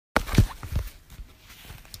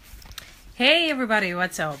Hey everybody,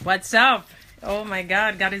 what's up? What's up? Oh my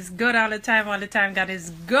God, God is good all the time, all the time. God is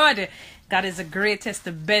good. God is the greatest,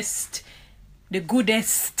 the best, the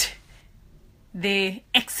goodest, the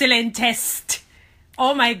excellentest.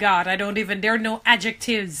 Oh my God, there are no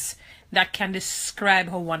adjectives that can describe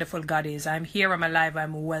how wonderful God is. I'm here, I'm alive,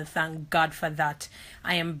 I'm well, thank God for that.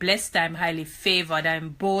 I am blessed, I'm highly favored, I'm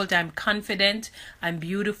bold, I'm confident, I'm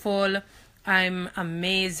beautiful, I'm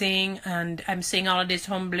amazing, and I'm saying all of this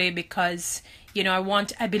humbly because,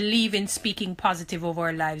 I believe in speaking positive over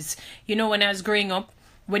our lives. When I was growing up,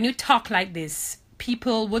 when you talk like this,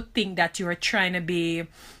 people would think that you are trying to be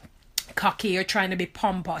cocky or trying to be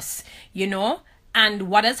pompous, and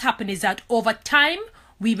what has happened is that over time,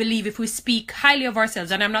 we believe if we speak highly of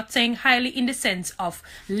ourselves, and I'm not saying highly in the sense of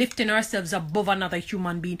lifting ourselves above another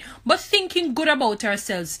human being, but thinking good about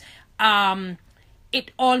ourselves, it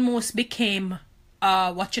almost became,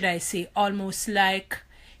 almost like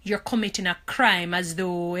you're committing a crime, as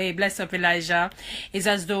though, hey, bless up Elijah, is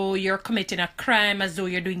as though you're committing a crime, as though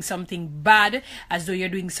you're doing something bad, as though you're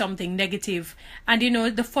doing something negative. And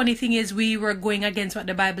the funny thing is we were going against what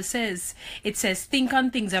the Bible says. It says, think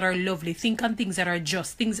on things that are lovely, think on things that are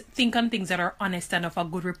just, think on things that are honest and of a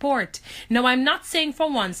good report. Now, I'm not saying for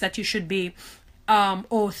once that you should be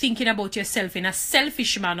thinking about yourself in a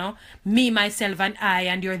selfish manner, me, myself, and I,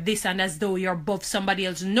 and you're this, and as though you're above somebody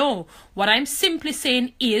else. No, what I'm simply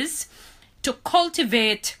saying is to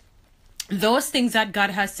cultivate those things that God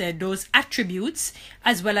has said, those attributes,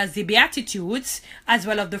 as well as the beatitudes, as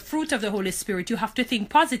well as the fruit of the Holy Spirit. You have to think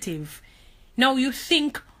positive. Now, you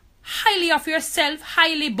think highly of yourself,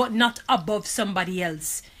 highly, but not above somebody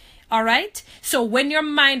else. All right. So when your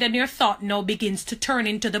mind and your thought now begins to turn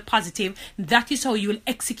into the positive, that is how you will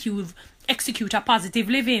execute a positive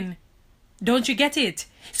living. Don't you get it?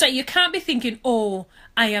 So you can't be thinking, oh,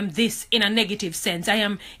 I am this in a negative sense. I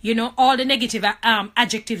am, all the negative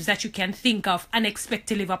adjectives that you can think of and expect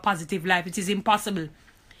to live a positive life. It is impossible.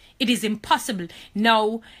 It is impossible.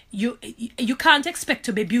 Now, you can't expect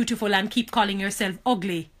to be beautiful and keep calling yourself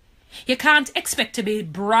ugly. You can't expect to be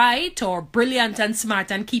bright or brilliant and smart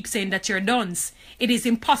and keep saying that you're dunce. It is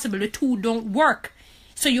impossible. The two don't work.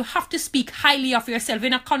 So you have to speak highly of yourself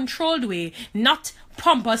in a controlled way, not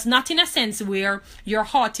pompous, not in a sense where you're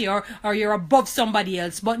haughty or you're above somebody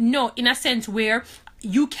else, but no, in a sense where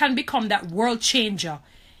you can become that world changer.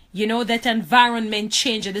 That environment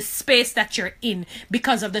changer, the space that you're in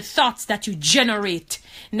because of the thoughts that you generate.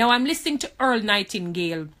 Now, I'm listening to Earl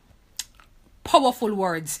Nightingale. Powerful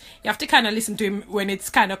words. You have to kind of listen to him when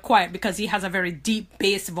it's kind of quiet because he has a very deep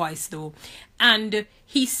bass voice though. And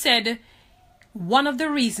he said one of the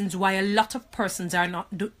reasons why a lot of persons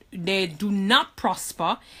they do not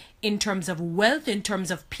prosper in terms of wealth, in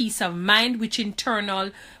terms of peace of mind, which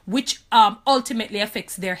ultimately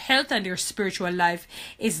affects their health and their spiritual life,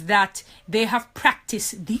 is that they have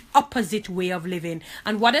practiced the opposite way of living.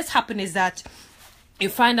 And what has happened is that you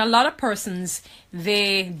find a lot of persons,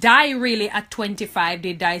 they die really at 25.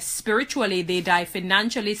 They die spiritually, they die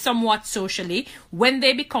financially, somewhat socially. When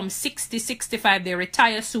they become 60, 65, they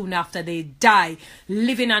retire soon after they die,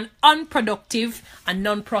 living an unproductive and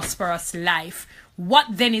non-prosperous life. What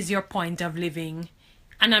then is your point of living?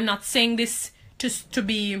 And I'm not saying this to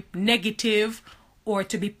be negative or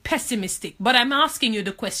to be pessimistic, but I'm asking you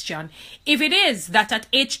the question. If it is that at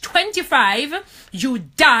age 25, you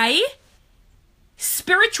die,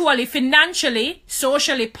 spiritually, financially,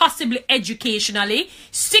 socially, possibly educationally,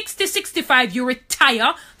 60, 65, you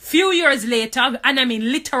retire, few years later, and I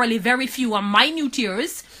mean literally very few and minute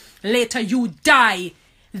years later, you die,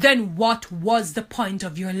 then what was the point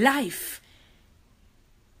of your life?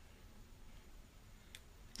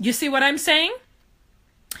 You see what I'm saying?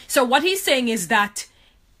 So what he's saying is that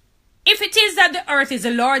if it is that the earth is the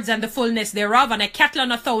Lord's and the fullness thereof, and a cattle on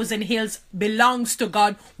 1,000 hills belongs to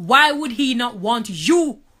God, why would he not want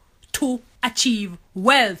you to achieve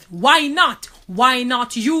wealth? Why not? Why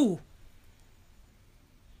not you?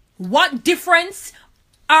 What difference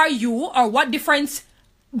are you, or what difference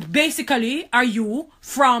basically are you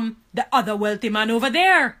from the other wealthy man over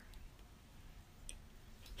there?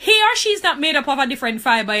 He or she is not made up of a different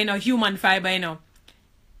fiber, human fiber,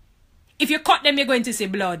 If you cut them, you're going to see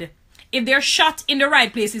blood. If they're shot in the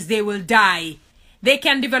right places, they will die. They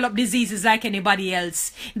can develop diseases like anybody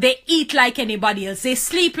else. They eat like anybody else. They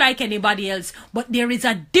sleep like anybody else. But there is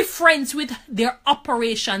a difference with their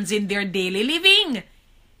operations in their daily living.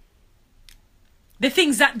 The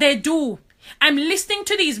things that they do. I'm listening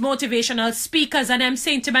to these motivational speakers and I'm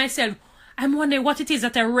saying to myself, I'm wondering what it is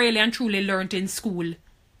that I really and truly learned in school.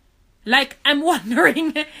 Like, I'm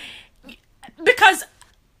wondering, because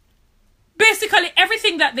Basically,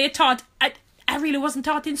 everything that they taught, I really wasn't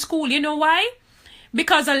taught in school. You know why?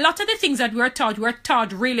 Because a lot of the things that we're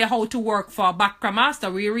taught really how to work for a background master.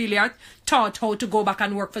 We really are taught how to go back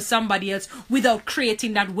and work for somebody else without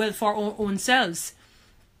creating that wealth for our own selves.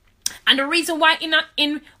 And the reason why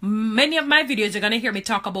in many of my videos you're going to hear me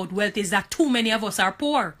talk about wealth is that too many of us are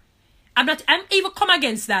poor. I'm even come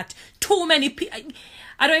against that. Too many people.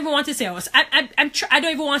 I don't even want to say us. I don't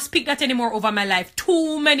even want to speak that anymore over my life.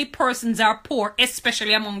 Too many persons are poor,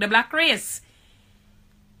 especially among the black race.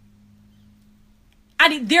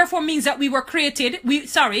 And it therefore means that we were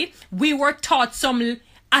taught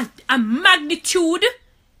a magnitude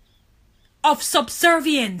of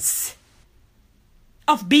subservience,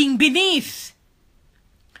 of being beneath.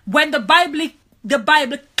 When the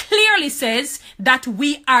Bible clearly says that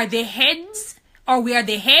we are the heads, or we are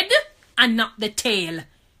the head and not the tail.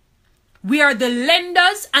 We are the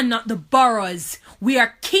lenders and not the borrowers. We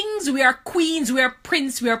are kings, we are queens, we are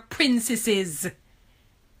princes, we are princesses.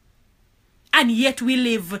 And yet we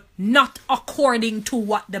live not according to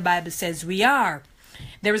what the Bible says we are.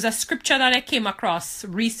 There is a scripture that I came across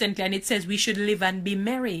recently, and it says we should live and be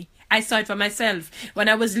merry. I saw it for myself when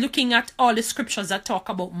I was looking at all the scriptures that talk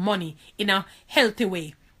about money in a healthy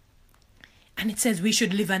way. And it says we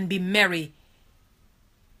should live and be merry.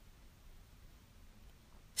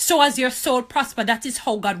 So as your soul prosper, that is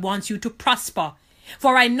how God wants you to prosper.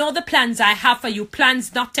 For I know the plans I have for you,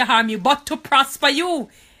 plans not to harm you, but to prosper you.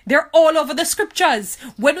 They're all over the scriptures.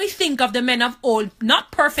 When we think of the men of old,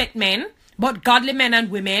 not perfect men, but godly men and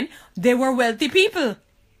women, they were wealthy people.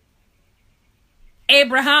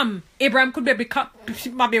 Abraham could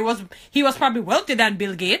he was probably wealthier than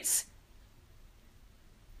Bill Gates.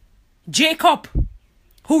 Jacob,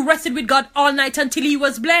 who wrestled with God all night until he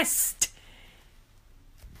was blessed.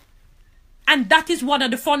 And that is one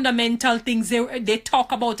of the fundamental things they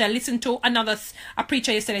talk about. I listened to a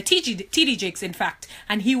preacher yesterday, T.D. Jakes, in fact,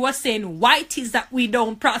 and he was saying why it is that we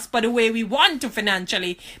don't prosper the way we want to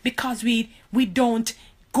financially, because we don't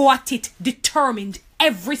go at it determined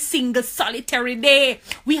every single solitary day.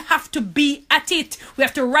 We have to be at it. We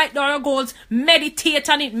have to write down our goals, meditate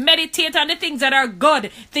on it, meditate on the things that are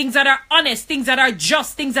good, things that are honest, things that are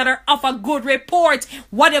just, things that are of a good report.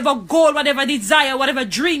 Whatever goal, whatever desire, whatever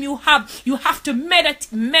dream you have to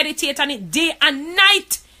meditate on it day and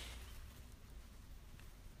night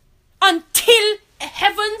until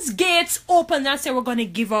heaven's gates open and say we're going to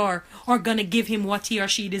give her or going to give him what he or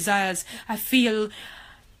she desires. I feel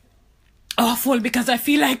awful because I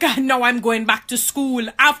feel like now I'm going back to school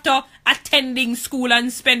after attending school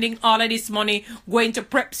and spending all of this money, going to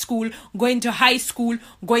prep school, going to high school,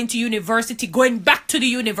 going to university, going back to the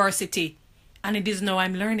university. And it is now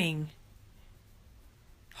I'm learning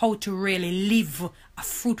how to really live a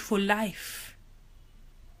fruitful life.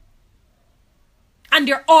 And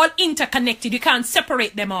they're all interconnected. You can't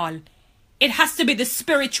separate them all. It has to be the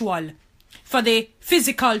spiritual for the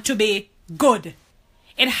physical to be good.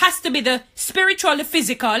 It has to be the spiritual, the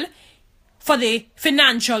physical, for the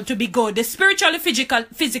financial to be good. The spiritual, the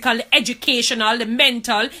physical, the educational, the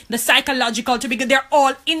mental, the psychological to be good. They're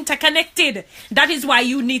all interconnected. That is why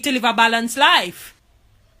you need to live a balanced life.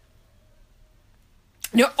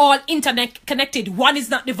 They're all interconnected. One is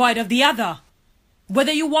not devoid of the other.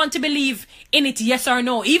 Whether you want to believe in it, yes or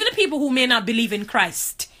no. Even the people who may not believe in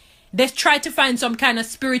Christ, they try to find some kind of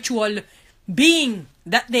spiritual being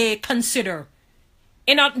that they consider.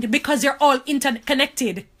 Because they're all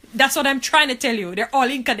interconnected. That's what I'm trying to tell you. They're all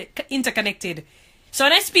interconnected. So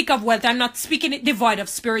when I speak of wealth, I'm not speaking it devoid of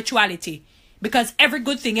spirituality. Because every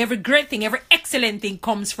good thing, every great thing, every excellent thing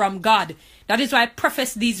comes from God. That is why I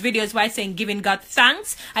preface these videos by saying giving God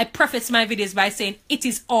thanks. I preface my videos by saying it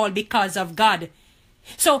is all because of God.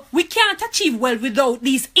 So we can't achieve wealth without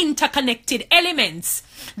these interconnected elements.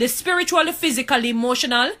 The spiritual, the physical, the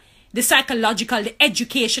emotional, the psychological, the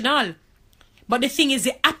educational. But the thing is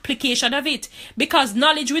the application of it. Because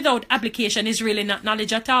knowledge without application is really not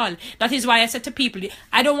knowledge at all. That is why I said to people,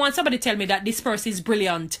 I don't want somebody to tell me that this person is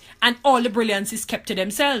brilliant and all the brilliance is kept to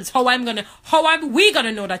themselves. How are we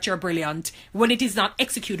gonna know that you're brilliant when it is not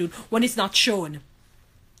executed, when it's not shown?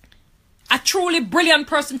 A truly brilliant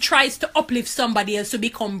person tries to uplift somebody else to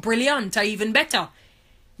become brilliant or even better.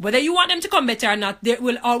 Whether you want them to come better or not, there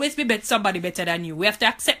will always be somebody better than you. We have to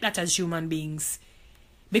accept that as human beings.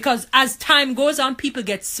 Because as time goes on, people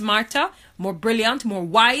get smarter, more brilliant, more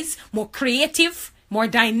wise, more creative, more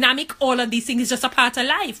dynamic. All of these things is just a part of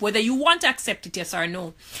life, whether you want to accept it, yes or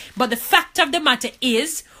no. But the fact of the matter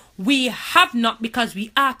is, we have not because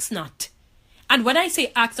we ask not. And when I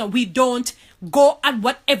say ask not, we don't go at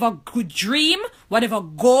whatever good dream, whatever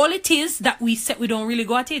goal it is that we set, we don't really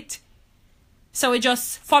go at it. So we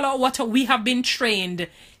just follow what we have been trained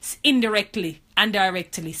indirectly and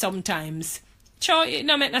directly sometimes. Sure, it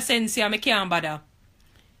don't make no sense here. I can't bother.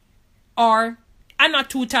 Or I'm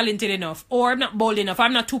not too talented enough, or I'm not bold enough,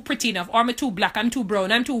 I'm not too pretty enough, or I'm too black, I'm too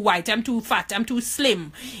brown, I'm too white, I'm too fat, I'm too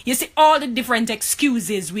slim. You see, all the different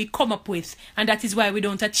excuses we come up with, and that is why we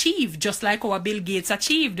don't achieve, just like our Bill Gates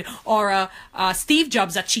achieved, or Steve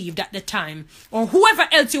Jobs achieved at the time, or whoever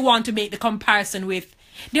else you want to make the comparison with.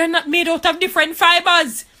 They're not made out of different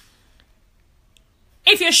fibers.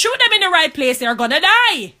 If you shoot them in the right place, they're gonna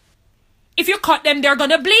die. If you cut them, they're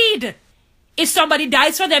gonna bleed. If somebody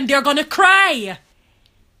dies for them, they're gonna cry.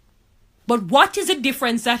 But what is the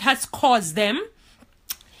difference that have caused them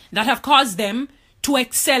to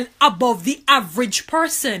excel above the average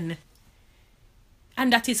person?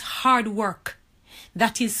 And that is hard work.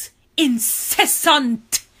 That is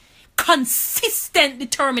incessant, consistent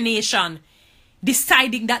determination.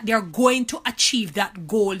 Deciding that they're going to achieve that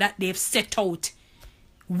goal that they've set out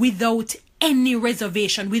without any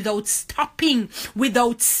reservation, without stopping,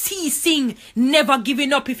 without ceasing, never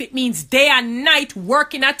giving up. If it means day and night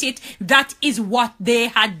working at it, that is what they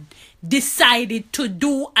had decided to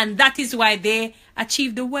do, and that is why they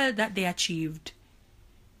achieved the wealth that they achieved.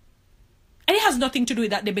 And it has nothing to do with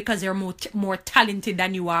that because they're more talented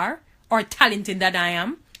than you are, or talented than I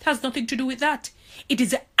am. It has nothing to do with that. It is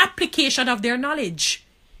the application of their knowledge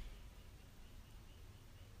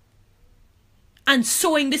and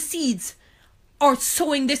sowing the seeds, or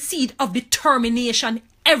sowing the seed of determination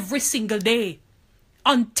every single day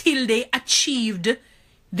until they achieved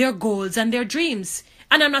their goals and their dreams.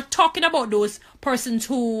 And I'm not talking about those persons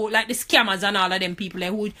who, like the scammers and all of them people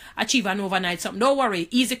who achieve an overnight something. Don't worry.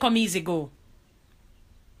 Easy come, easy go.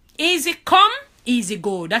 Easy come, easy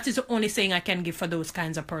go. That is the only saying I can give for those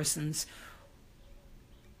kinds of persons.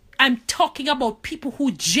 I'm talking about people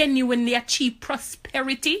who genuinely achieve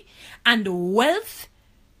prosperity and wealth.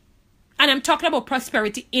 And I'm talking about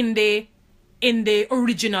prosperity in the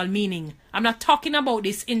original meaning. I'm not talking about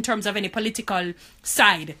this in terms of any political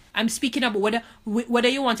side. I'm speaking about whether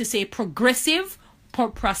you want to say progressive,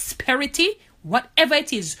 prosperity, whatever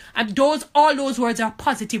it is. And all those words are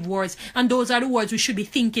positive words, and those are the words we should be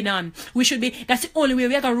thinking on. That's the only way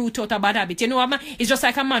we're gonna root out a bad habit. You know what? It's just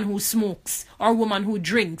like a man who smokes or a woman who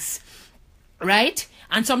drinks, right?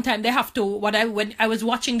 And sometimes they have to. When I was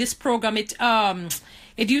watching this program,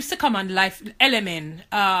 it used to come on Life Element.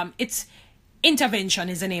 It's Intervention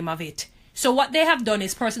is the name of it. So what they have done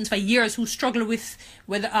is persons for years who struggle with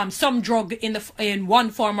some drug in one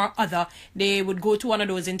form or other, they would go to one of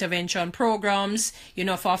those intervention programs,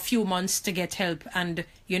 for a few months to get help and,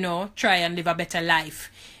 try and live a better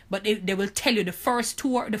life. But they will tell you the first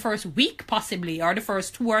week possibly, or the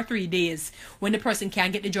first 2 or 3 days when the person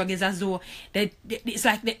can't get the drug is as though it's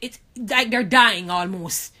like they're dying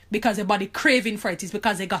almost, because their body craving for it is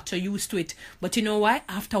because they got so used to it. But you know why?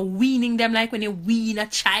 After weaning them, like when you wean a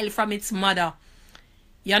child from its mother,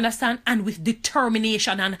 you understand? And with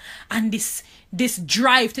determination and this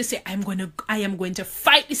drive to say, I am going to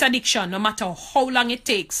fight this addiction no matter how long it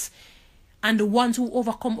takes. And the ones who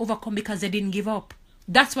overcome because they didn't give up.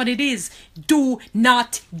 That's what it is. Do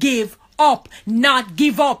not give up. Not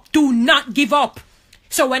give up. Do not give up.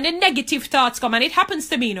 So when the negative thoughts come, and it happens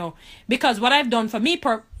to me, because what I've done for me,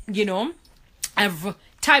 I've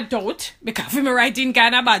typed out, because I'm writing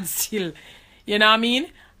kind of bad still, you know what I mean?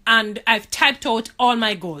 And I've typed out all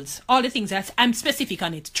my goals, all the things that I'm specific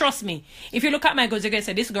on it. Trust me. If you look at my goals, you're going to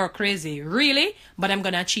say, this girl crazy. Really? But I'm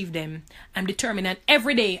going to achieve them. I'm determined. And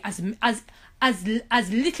every day, as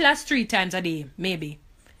little as 3 times a day, maybe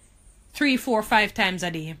 3, 4, 5 times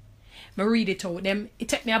a day, I read it out. It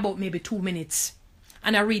takes me about maybe 2 minutes,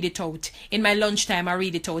 and I read it out. In my lunchtime, I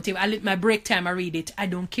read it out. My break time, I read it. I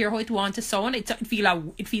don't care how it wants to sound. It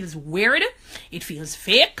feels weird. It feels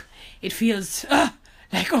fake. It feels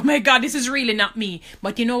like, oh my God, this is really not me.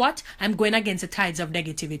 But you know what? I'm going against the tides of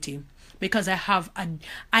negativity, because I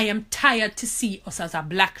am tired to see us as a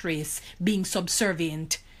black race being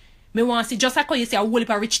subservient. Me want to see, just like how you say a whole heap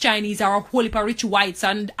of rich Chinese or a whole heap of rich whites,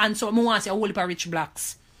 and so me want to see a whole heap of rich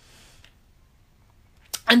blacks.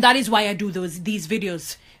 And that is why I do these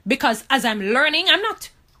videos, because as I'm learning, I'm not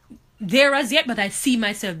there as yet, but I see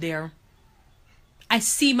myself there. I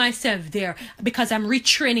see myself there because I'm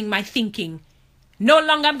retraining my thinking. No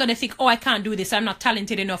longer I'm going to think, oh, I can't do this, I'm not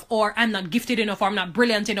talented enough, or I'm not gifted enough, or I'm not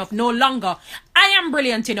brilliant enough. No longer. I am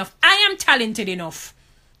brilliant enough. I am talented enough.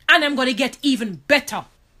 And I'm going to get even better.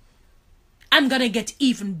 I'm going to get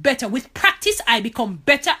even better. With practice, I become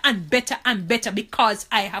better and better and better, because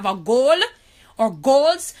I have a goal or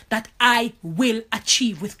goals that I will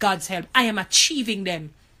achieve with God's help. I am achieving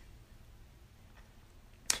them.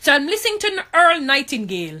 So I'm listening to Earl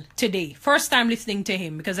Nightingale today. First time listening to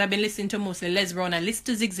him because I've been listening to mostly Les Brown. I listened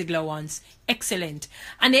to Zig Ziglar once. Excellent.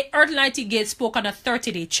 And the Earl Nightingale spoke on a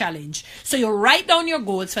 30-day challenge. So you write down your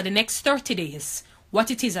goals for the next 30 days. What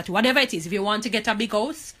it is, whatever it is. If you want to get a big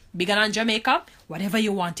house, bigger than Jamaica, whatever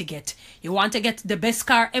you want to get. You want to get the best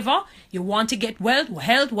car ever. You want to get wealth,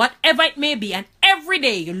 health, whatever it may be. And every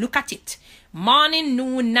day you look at it. Morning,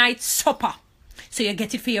 noon, night, supper. So you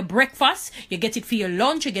get it for your breakfast, you get it for your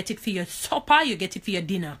lunch, you get it for your supper, you get it for your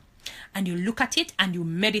dinner. And you look at it and you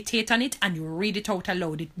meditate on it and you read it out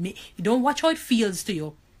aloud. You don't watch how it feels to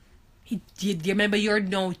you. You remember you're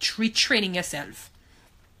now retraining yourself.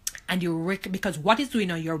 And because what it's doing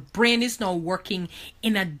now, your brain is now working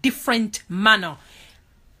in a different manner.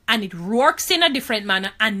 And it works in a different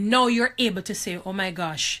manner. And now you're able to say, oh my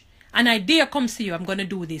gosh, an idea comes to you, I'm going to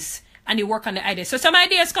do this. And you work on the idea. So some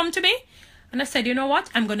ideas come to me. And I said, you know what?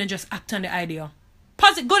 I'm going to just act on the idea.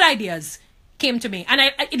 Positive, good ideas came to me. And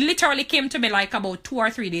it literally came to me like about 2 or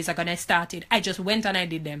 3 days ago when I started. I just went and I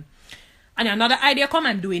did them. And another idea come,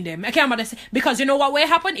 I'm doing them. I can't say, because you know what will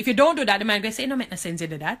happen? If you don't do that, the man will say, no, make no sense to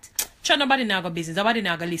do that. Sure, nobody now go business. Nobody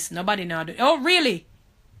now go listen. Nobody now do. Oh, really?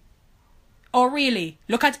 Oh, really?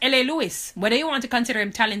 Look at L.A. Lewis. Whether you want to consider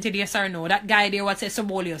him talented, yes or no. That guy there, what's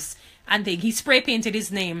Sobolius and thing. He spray painted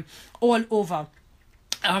his name all over.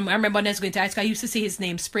 I remember when I was going to high school, I used to see his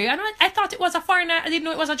name spray. And I thought it was a foreigner. I didn't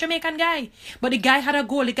know it was a Jamaican guy. But the guy had a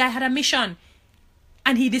goal. The guy had a mission.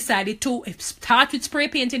 And he decided to start with spray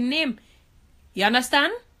painting name. You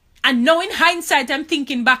understand? And now in hindsight, I'm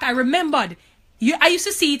thinking back, I remembered. I used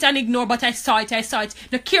to see it and ignore, but I saw it.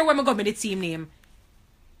 No care where I go, I did see him name.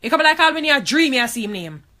 You come like all when you're dreaming, I see him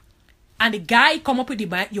name. And the guy come up with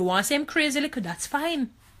the, you want to say him crazy, like, that's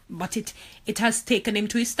fine. But it has taken him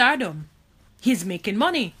to his stardom. He's making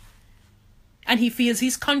money. And he feels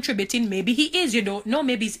he's contributing. Maybe he is. You don't know.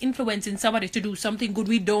 Maybe he's influencing somebody to do something good.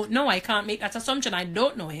 We don't know. I can't make that assumption. I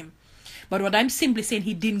don't know him. But what I'm simply saying,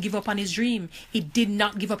 he didn't give up on his dream. He did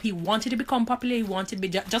not give up. He wanted to become popular. He wanted to be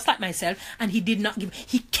just like myself. And he did not give up.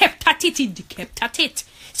 He kept at it. He kept at it.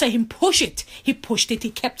 So he pushed it. He pushed it.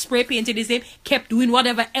 He kept spray painting his name. Kept doing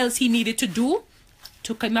whatever else he needed to do.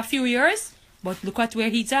 Took him a few years. But look at where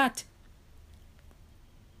he's at.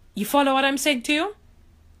 You follow what I'm saying to you?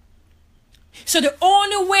 So the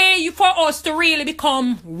only way for us to really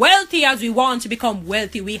become wealthy as we want to become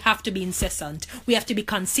wealthy, we have to be incessant. We have to be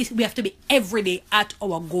consistent. We have to be every day at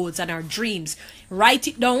our goals and our dreams. Write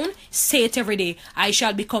it down. Say it every day. I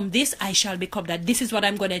shall become this. I shall become that. This is what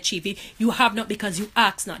I'm going to achieve. You have not because you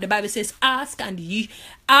ask not. The Bible says, ask and ye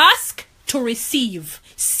ask to receive.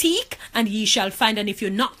 Seek and ye shall find. And if you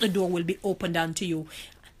knock, the door will be opened unto you.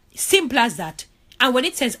 Simple as that. And when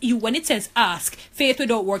it says ask, faith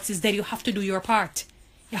without works is that you have to do your part.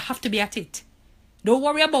 You have to be at it. Don't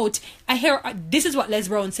worry about, this is what Les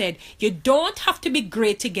Brown said. You don't have to be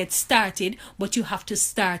great to get started, but you have to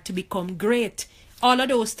start to become great. All of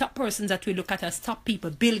those top persons that we look at as top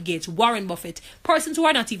people, Bill Gates, Warren Buffett, persons who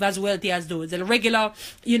are not even as wealthy as those, the regular,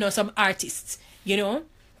 some artists,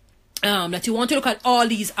 that you want to look at all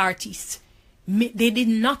these artists. They did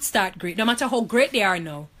not start great, no matter how great they are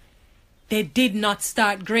now. They did not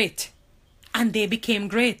start great. And they became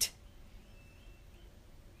great.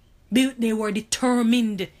 They were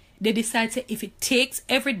determined. They decided, if it takes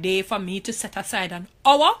every day for me to set aside an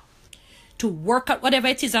hour to work at whatever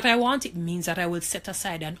it is that I want, it means that I will set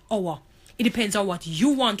aside an hour. It depends on what you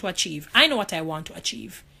want to achieve. I know what I want to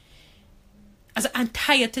achieve. I'm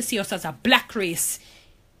tired to see us as a black race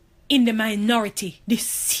in the minority.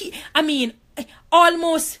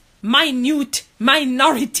 Almost minute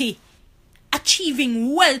minority.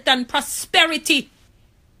 Achieving wealth and prosperity.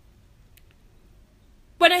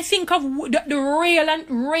 When I think of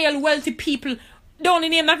the real wealthy people, the only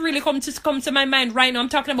name that really comes to my mind right now, I'm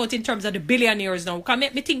talking about in terms of the billionaires now. Can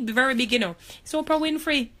make me think very big, It's Oprah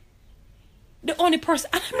Winfrey. The only person,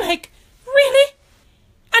 and I'm like, really?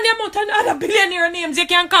 And the amount of other billionaire names you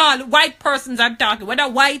can call white persons I'm talking, whether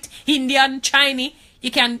white, Indian, Chinese,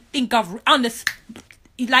 you can think of on this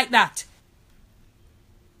like that.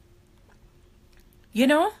 We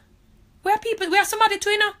are somebody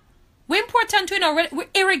to, we're important to, we're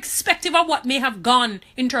irrespective of what may have gone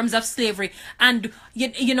in terms of slavery. And,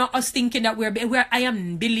 us thinking that I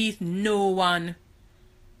am believe no one.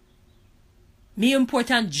 Me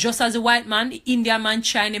important just as a white man, Indian man,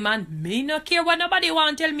 Chinese man. Me no care what nobody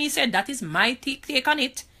want to tell me. Said that is my take on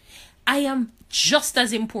it. I am just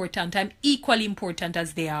as important. I'm equally important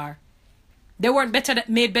as they are. They weren't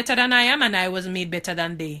made better than I am, and I was made better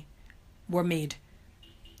than they were made.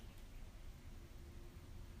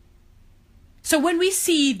 So when we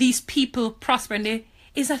see these people prospering,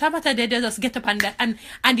 It's not about that they just get up and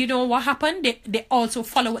you know what happened? They also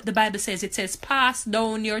follow what the Bible says. It says, pass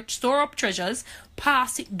down your store up treasures,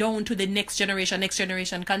 pass it down to the next generation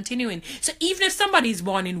continuing. So even if somebody is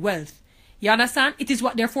born in wealth, you understand? It is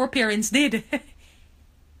what their foreparents did.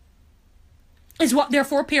 Is what their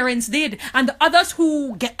foreparents did. And the others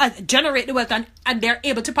who generate the wealth and they're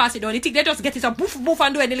able to pass it down, you think they just get it a boof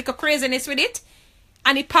and do any little craziness with it?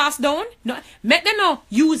 And it passed down? No, make them know.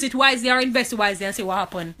 Use it wisely or invest wisely and see what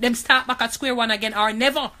happened. Them start back at square one again or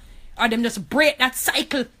never. Or them just break that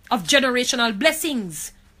cycle of generational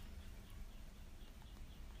blessings.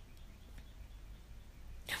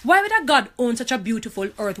 Why would a God own such a beautiful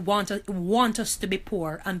earth want us to be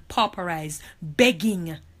poor and pauperized,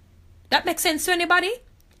 begging? That makes sense to anybody?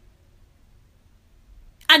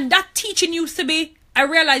 And that teaching used to be, I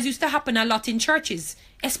realize, used to happen a lot in churches,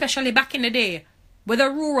 especially back in the day,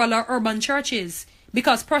 whether rural or urban churches,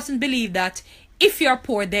 because persons believe that if you're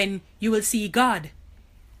poor, then you will see God.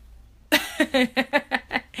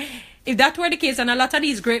 If that were the case, and a lot of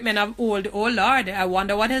these great men of old, oh Lord, I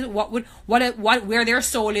wonder where their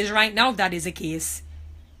soul is right now if that is the case.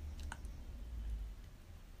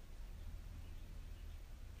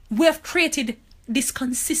 We have created this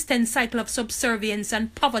consistent cycle of subservience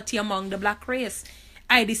and poverty among the black race.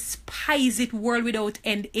 I despise it, world without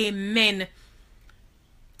end. Amen.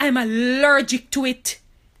 I'm allergic to it.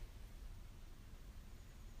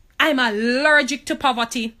 I'm allergic to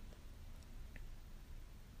poverty.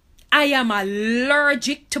 I am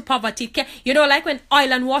allergic to poverty. You know, like when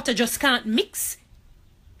oil and water just can't mix.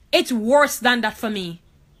 It's worse than that for me.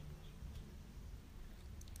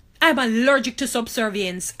 I'm allergic to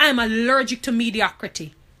subservience. I'm allergic to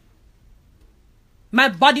mediocrity. My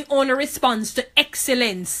body only responds to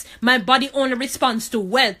excellence. My body only responds to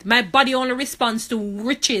wealth. My body only responds to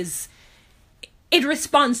riches. It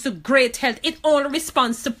responds to great health. It only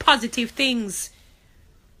responds to positive things.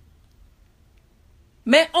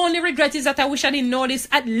 My only regret is that I wish I didn't know this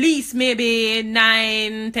at least maybe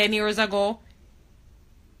 9-10 years ago.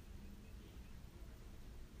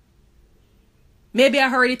 Maybe I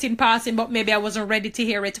heard it in passing, but maybe I wasn't ready to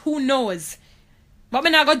hear it. Who knows? But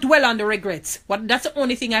I'm not going to dwell on the regrets. But that's the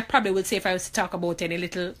only thing I probably would say if I was to talk about any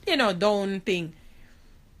little, down thing.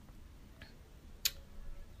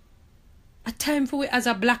 A time for we as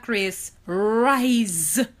a black race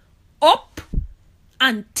rise up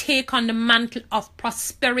and take on the mantle of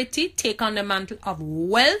prosperity, take on the mantle of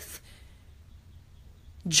wealth,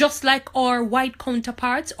 just like our white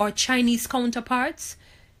counterparts or Chinese counterparts.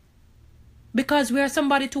 Because we are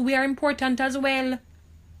somebody too, we are important as well.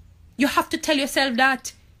 You have to tell yourself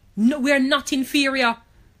that. No, we're not inferior.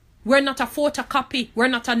 We're not a photocopy. We're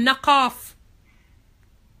not a knockoff.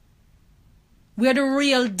 We're the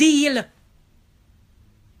real deal.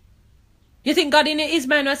 You think God in his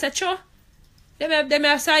mind was said, sure? Them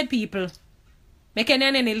are side people. Making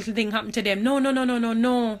any little thing happen to them.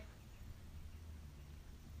 No.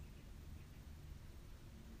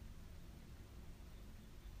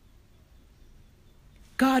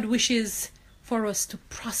 God wishes for us to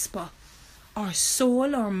prosper. Our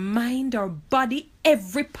soul, our mind, our body,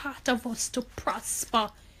 every part of us to prosper.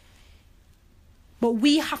 But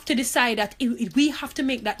we have to decide that we have to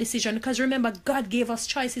make that decision. Because remember, God gave us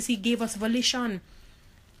choices. He gave us volition.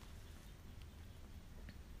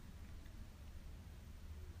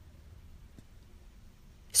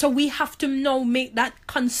 So we have to now make that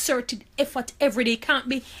concerted effort every day. It can't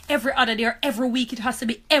be every other day or every week. It has to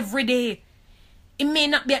be every day. It may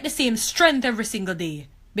not be at the same strength every single day.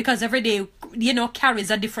 Because every day,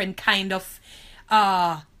 carries a different kind of,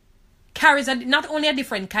 not only a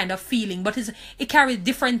different kind of feeling, but it carries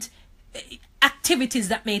different activities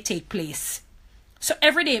that may take place. So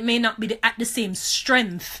every day it may not be at the same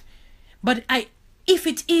strength. But if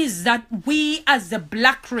it is that we as the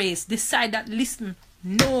black race decide that, listen,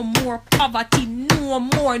 no more poverty, no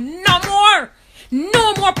more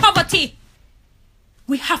poverty.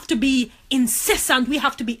 We have to be incessant. We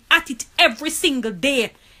have to be at it every single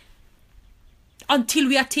day until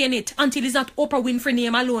we attain it. Until it's not Oprah Winfrey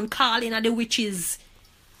name alone calling at the witches.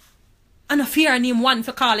 And a fear name one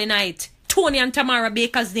for calling night. Toni and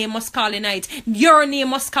Toni-A-Baker's name must call in night. Your name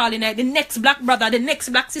must call in night. The next black brother, the next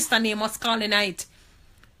black sister name must call in night.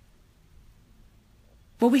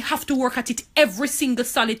 But we have to work at it every single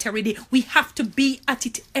solitary day. We have to be at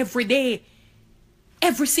it every day.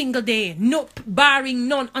 Every single day. No, barring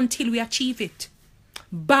none until we achieve it.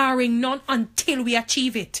 Barring none until we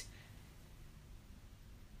achieve it.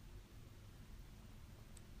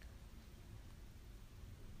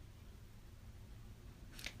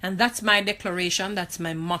 And that's my declaration. That's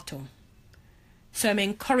my motto. So I'm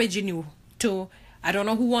encouraging you to I don't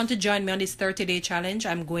know who want to join me on this 30-day challenge.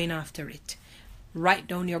 I'm going after it. Write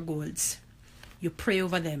down your goals. You pray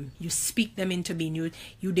over them. You speak them into being.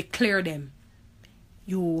 You declare them.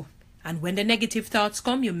 And when the negative thoughts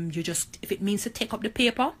come, you just, if it means to take up the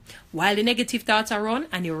paper while the negative thoughts are on,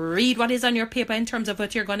 and you read what is on your paper in terms of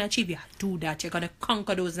what you're going to achieve, you do that. You're going to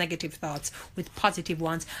conquer those negative thoughts with positive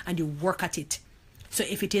ones, and you work at it. So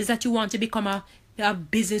if it is that you want to become a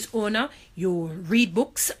business owner, you read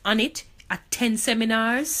books on it, attend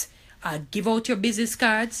seminars, give out your business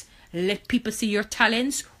cards, let people see your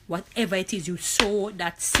talents. Whatever it is you sow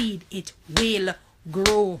that seed, it will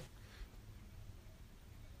grow.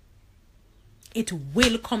 It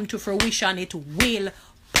will come to fruition. It will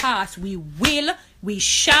pass. We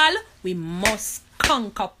shall, we must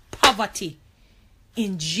conquer poverty.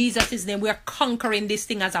 In Jesus' name, we are conquering this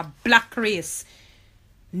thing as a black race.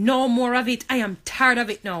 No more of it. I am tired of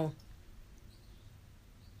it now.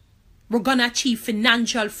 We're going to achieve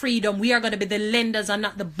financial freedom. We are going to be the lenders and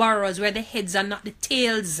not the borrowers. We're the heads and not the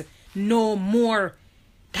tails. No more.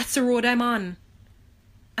 That's the road I'm on.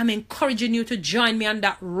 I'm encouraging you to join me on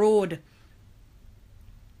that road,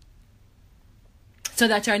 so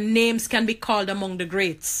that our names can be called among the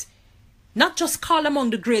greats. Not just called among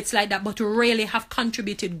the greats like that, but to really have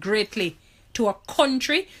contributed greatly to our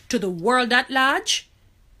country, to the world at large,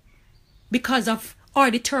 because of our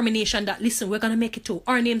determination that, listen, we're going to make it too.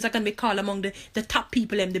 Our names are going to be called among the top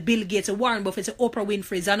people, the Bill Gates, the Warren Buffett, the Oprah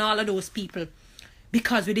Winfrey's, and all of those people.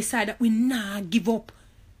 Because we decide that we not give up.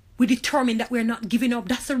 We determine that we're not giving up.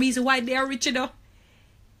 That's the reason why they are rich enough.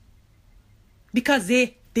 Because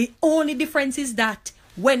the only difference is that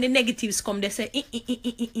when the negatives come, they say,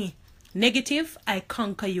 Negative, I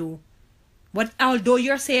conquer you. But although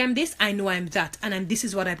you're saying I'm this, I know I'm that. And this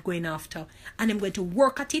is what I'm going after. And I'm going to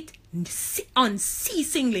work at it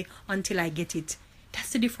unceasingly until I get it.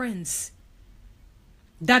 That's the difference.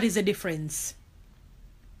 That is the difference.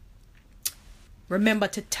 Remember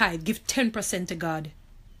to tithe. Give 10% to God.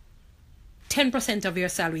 10% of your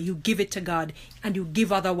salary, you give it to God, and you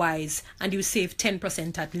give otherwise, and you save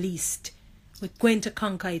 10% at least. We're going to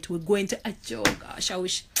conquer it. We're going to, oh gosh, I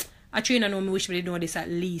wish, I wish we did know this at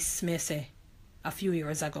least, may say, a few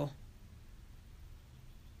years ago.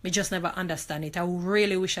 Me just never understand it. I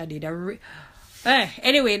really wish I did.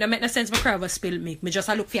 Anyway, that make no sense. My cry over spilled milk. Me just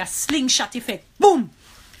I look for a slingshot effect. Boom!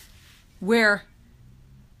 Where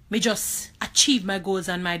me just achieve my goals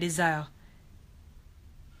and my desire.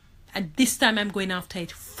 And this time I'm going after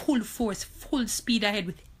it full force, full speed ahead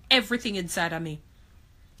with everything inside of me.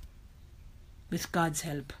 With God's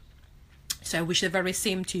help. So I wish the very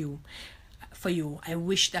same to you. For you. I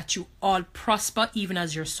wish that you all prosper even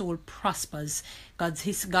as your soul prospers. God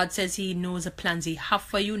says He knows the plans He have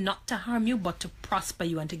for you, not to harm you, but to prosper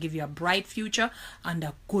you and to give you a bright future and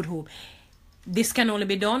a good hope. This can only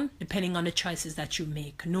be done depending on the choices that you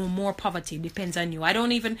make. No more poverty. Depends on you. I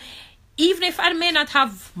don't even if I may not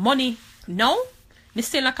have money, no, me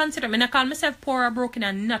still not consider. Me not call myself poor or broken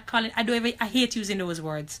and not call it. I hate using those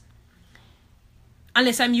words.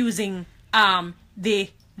 Unless I'm using the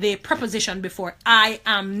preposition before. I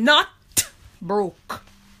am not broke.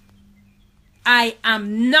 I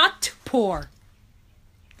am not poor.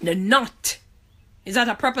 The not. Is that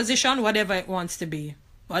a preposition? Whatever it wants to be.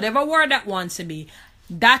 Whatever word that wants to be.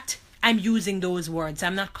 That I'm using those words.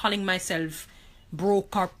 I'm not calling myself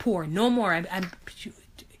broke or poor. No more. I'm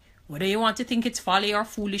whether you want to think it's folly or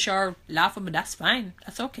foolish or laughable, that's fine.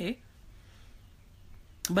 That's okay.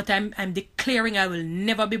 But I'm declaring I will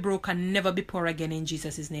never be broke and never be poor again in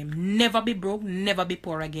Jesus' name. Never be broke, never be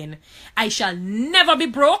poor again. I shall never be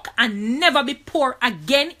broke and never be poor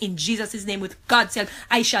again in Jesus' name with God's help.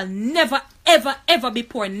 I shall never, ever, ever be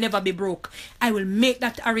poor and never be broke. I will make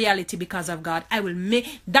that a reality because of God.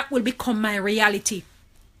 That will become my reality.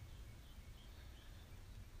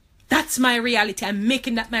 That's my reality. I'm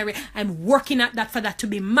making that my reality. I'm working at that for that to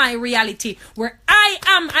be my reality. Where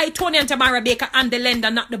Toni-Ann-Baker, I'm the lender,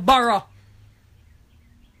 not the borrower.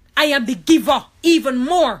 I am the giver, even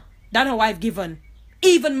more than how I've given.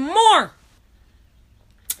 Even more.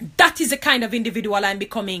 That is the kind of individual I'm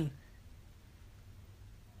becoming.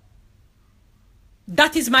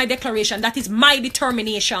 That is my declaration. That is my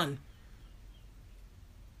determination.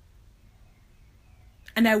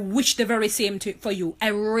 And I wish the very same for you. I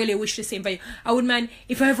really wish the same for you. I wouldn't mind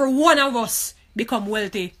if ever one of us become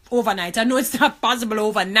wealthy overnight. I know it's not possible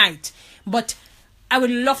overnight. But I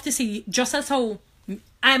would love to see, just as how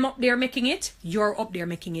I'm up there making it, you're up there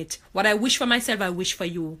making it. What I wish for myself, I wish for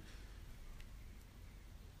you.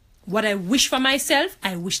 What I wish for myself,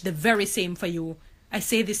 I wish the very same for you. I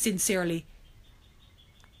say this sincerely.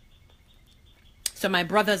 So my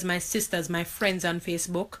brothers, my sisters, my friends on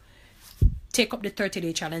Facebook, take up the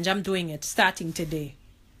 30-day challenge. I'm doing it starting today.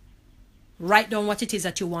 Write down what it is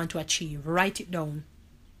that you want to achieve. Write it down.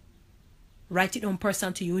 Write it down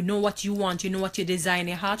personal to you. You know what you want. You know what you desire in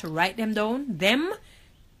your heart. Write them down.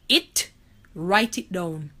 Write it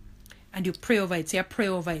down. And you pray over it. Say, I pray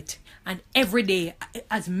over it. And every day,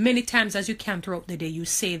 as many times as you can throughout the day, you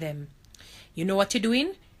say them. You know what you're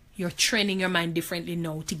doing? You're training your mind differently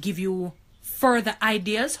now to give you further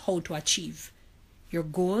ideas how to achieve your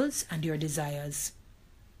goals and your desires.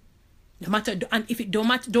 No matter, and if it don't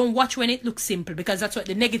matter, don't watch when it looks simple, because that's what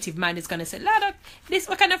the negative mind is gonna say. Lord, this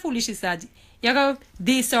what kind of foolish is that? You go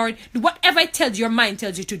this or whatever it tells your mind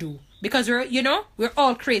tells you to do, because we're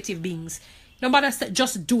all creative beings. No matter,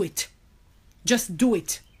 just do it. Just do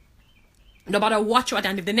it. No matter watch what,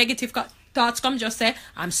 and if the negative thoughts come, just say,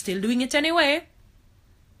 I'm still doing it anyway.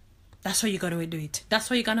 That's how you're gonna do it. That's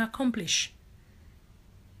what you're gonna accomplish.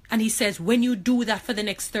 And he says, when you do that for the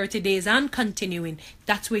next 30 days and continuing,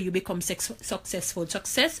 that's where you become successful.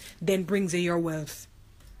 Success then brings you your wealth.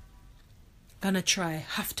 Gonna try,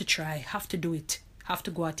 have to do it, have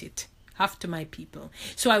to go at it, have to, my people.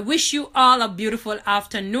 So I wish you all a beautiful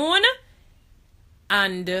afternoon.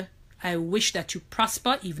 And I wish that you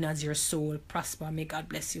prosper even as your soul prosper. May God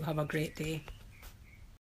bless you. Have a great day.